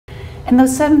And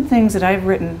those 7 things that I've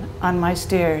written on my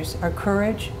stairs are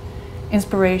courage,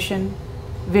 inspiration,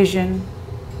 vision,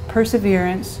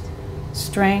 perseverance,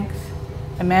 strength,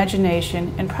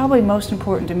 imagination, and probably most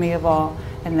important to me of all,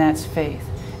 and that's faith.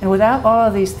 And without all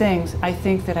of these things, I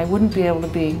think that I wouldn't be able to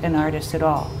be an artist at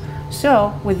all.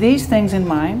 So, with these things in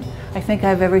mind, I think I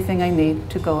have everything I need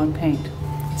to go and paint.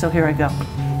 So here I go.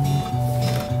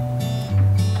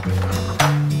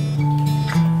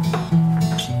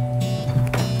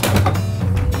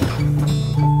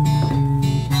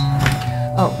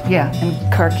 Oh, yeah,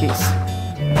 and car keys.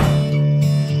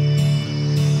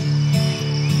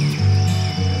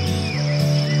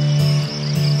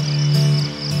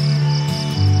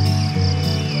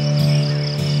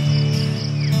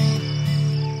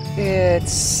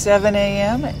 It's 7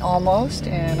 a.m. almost,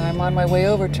 and I'm on my way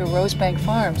over to Rosebank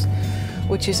Farms,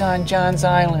 which is on Johns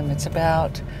Island. It's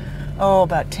about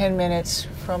 10 minutes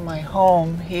from my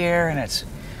home here, and it's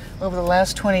over the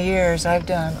last 20 years I've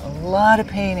done a lot of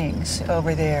paintings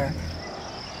over there.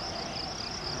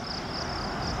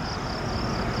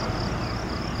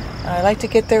 I like to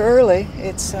get there early.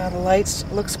 It's the lights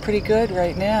looks pretty good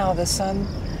right now. The sun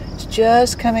is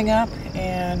just coming up,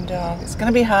 and it's going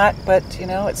to be hot, but you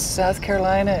know, it's South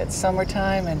Carolina, it's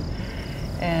summertime,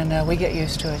 and we get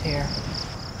used to it here.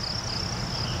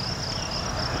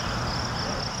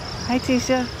 Hi,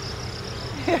 Tisha.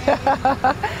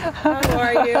 How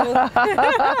are you?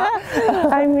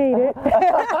 I made it.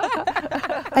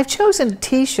 I've chosen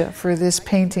Tisha for this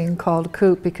painting called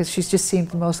Coop because she's just seemed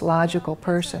the most logical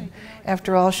person.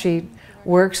 After all, she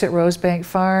works at Rosebank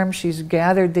Farm. She's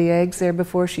gathered the eggs there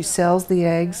before she sells the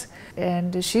eggs.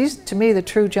 And she's, to me, the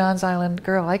true Johns Island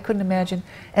girl. I couldn't imagine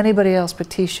anybody else but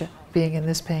Tisha being in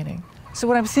this painting. So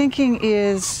what I'm thinking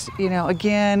is, you know,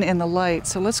 again, in the light.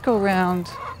 So let's go around.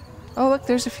 Oh, look,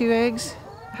 there's a few eggs.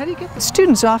 How do you get them?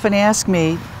 Students often ask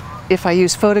me if I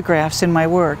use photographs in my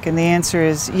work, and the answer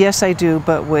is yes, I do,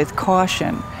 but with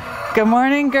caution. Good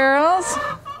morning, girls.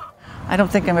 I don't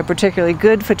think I'm a particularly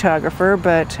good photographer,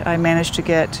 but I managed to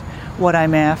get what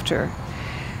I'm after.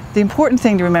 The important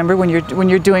thing to remember when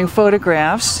you're doing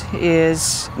photographs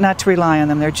is not to rely on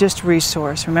them. They're just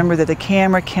resource. Remember that the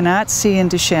camera cannot see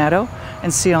into shadow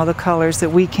and see all the colors that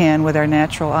we can with our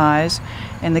natural eyes,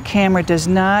 and the camera does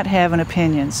not have an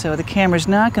opinion. So the camera's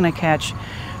not going to catch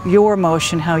your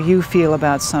emotion, how you feel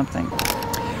about something.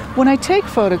 When I take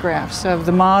photographs of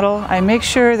the model, I make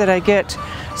sure that I get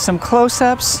some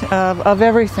close-ups of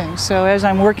everything. So as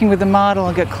I'm working with the model,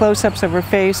 I'll get close-ups of her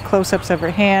face, close-ups of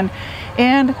her hand,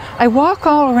 and I walk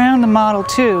all around the model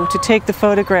too to take the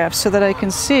photographs so that I can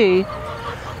see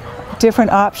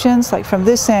different options. Like from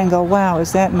this angle, wow,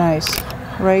 is that nice?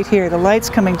 Right here, the light's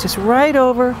coming just right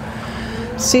over.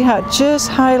 See how it just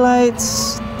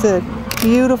highlights the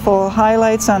beautiful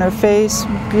highlights on her face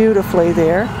beautifully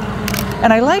there.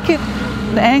 And I like it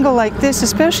an angle like this,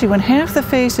 especially when half the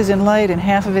face is in light and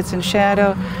half of it's in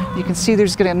shadow. You can see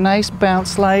there's a nice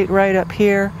bounce light right up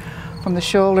here from the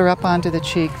shoulder up onto the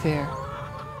cheek there.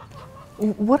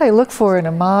 What I look for in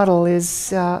a model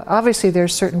is, obviously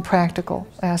there's certain practical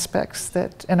aspects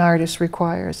that an artist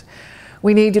requires.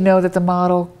 We need to know that the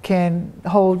model can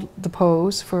hold the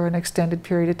pose for an extended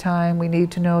period of time. We need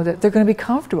to know that they're going to be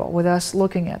comfortable with us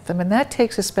looking at them, and that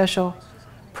takes a special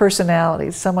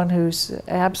personality, someone who's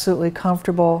absolutely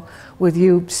comfortable with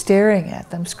you staring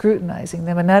at them, scrutinizing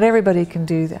them, and not everybody can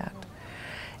do that.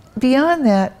 Beyond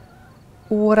that,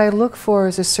 what I look for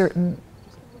is a certain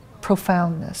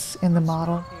profoundness in the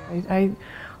model. I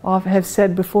often have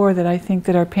said before that I think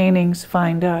that our paintings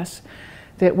find us,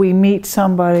 that we meet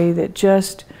somebody that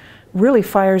just really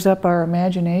fires up our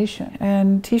imagination.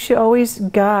 And Tisha always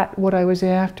got what I was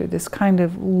after, this kind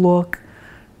of look,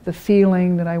 the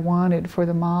feeling that I wanted for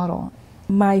the model.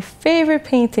 My favorite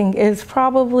painting is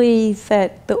probably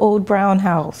the old brown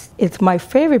house. It's my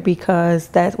favorite because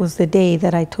that was the day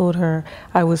that I told her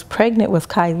I was pregnant with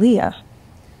Kylia.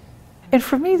 And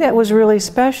for me that was really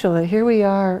special, that here we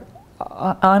are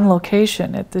on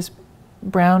location at this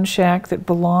brown shack that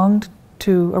belonged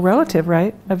to a relative,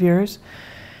 right, of yours.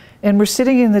 And we're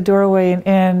sitting in the doorway,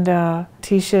 and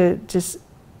Tisha just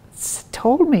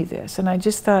told me this, and I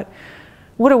just thought,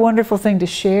 what a wonderful thing to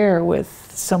share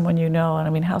with someone you know. And I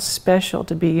mean, how special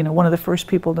to be, you know, one of the first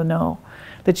people to know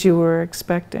that you were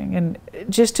expecting. And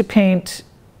just to paint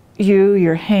you,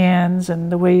 your hands,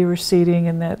 and the way you were seating,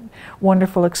 and that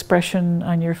wonderful expression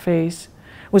on your face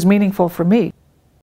was meaningful for me.